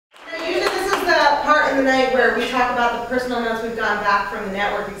part in the night where we talk about the personal notes we've gotten back from the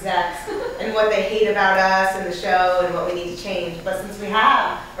network execs and what they hate about us and the show and what we need to change. But since we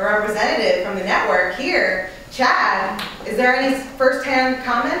have a representative from the network here, Chad, is there any first-hand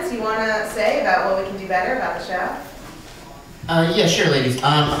comments you want to say about what we can do better about the show? Yeah, sure, ladies.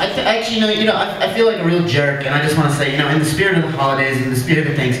 Actually, I feel like a real jerk, and I just want to say, in the spirit of the holidays, in the spirit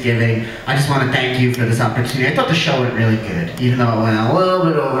of Thanksgiving, I just want to thank you for this opportunity. I thought the show went really good, even though it went a little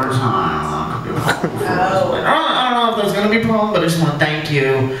bit over time. I don't know if there's going to be a problem, but I just want to thank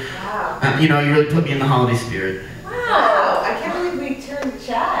you. Wow. You really put me in the holiday spirit. Wow, I can't believe we turned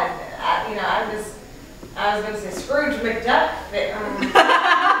Chad. I was going to say Scrooge McDuck.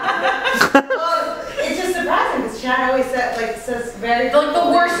 Well, it's just surprising because Chad always says very like the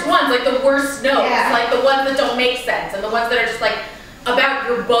worst ones, like the worst notes, like the ones that don't make sense, and the ones that are just like about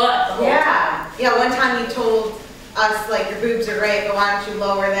your butt the whole time. Yeah, one time you told us your boobs are great, but why don't you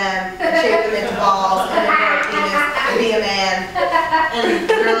lower them, shape them into balls, and then grow a penis and be a man? And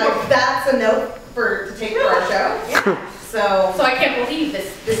we're like, that's a note to take for our show. Yeah. So I can't believe this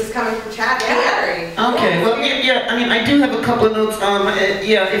is coming from Chad. Okay, well, I do have a couple of notes.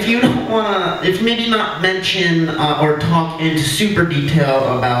 If you don't want to, maybe not mention or talk into super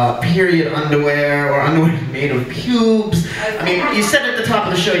detail about period underwear or underwear made of pubes. You said at the top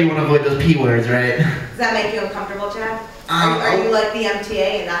of the show you want to avoid those P words, right? Does that make you uncomfortable, Chad? Are you like the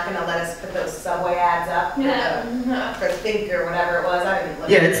MTA and not going to let us put those Subway ads up for Think or whatever it was? I didn't look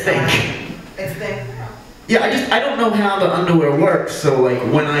it's Think. It's Think. Yeah, I don't know how the underwear works, so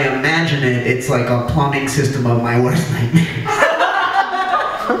when I imagine it, it's like a plumbing system of my worst nightmare.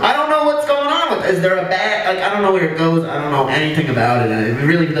 I don't know what's going on with it. Is there a bag? I don't know where it goes. I don't know anything about it. It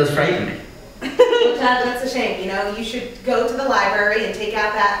really does frighten me. Well, Chad, that's a shame. You should go to the library and take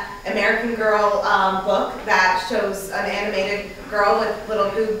out that American Girl book that shows an animated girl with little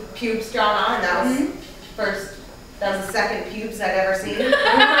pubes drawn on, and that was that was the second pubes I'd ever seen.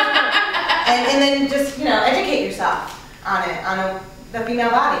 And then just, educate yourself on the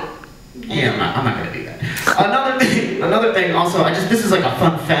female body. Yeah, I'm not gonna do that. Another thing also, this is like a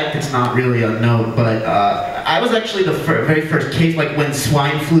fun fact, it's not really a note, but I was actually the very first case, when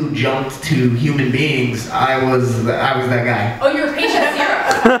swine flu jumped to human beings, I was that guy. Oh, you were patient zero.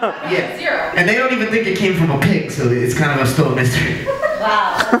 Yeah. Zero. And they don't even think it came from a pig, so it's kind of still a mystery.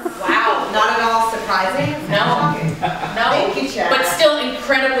 Wow. Wow. Not at all surprising. No. Thank you, Chad. But still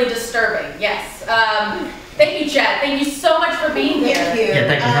incredibly disturbing. Yes. Thank you, Chad. Thank you so much for being here. Thank you. Yeah,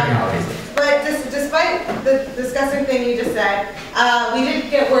 thank you. Happy holidays. But despite the disgusting thing you just said, we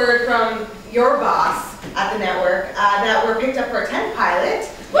did get word from your boss at the network that we're picked up for a tent pilot.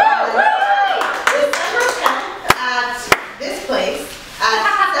 December 10th at this place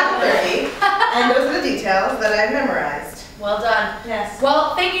at 7:30. And those are the details that I've memorized. Well done. Yes.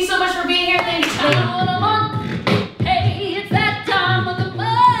 Well, thank you so much for being here. Thank you.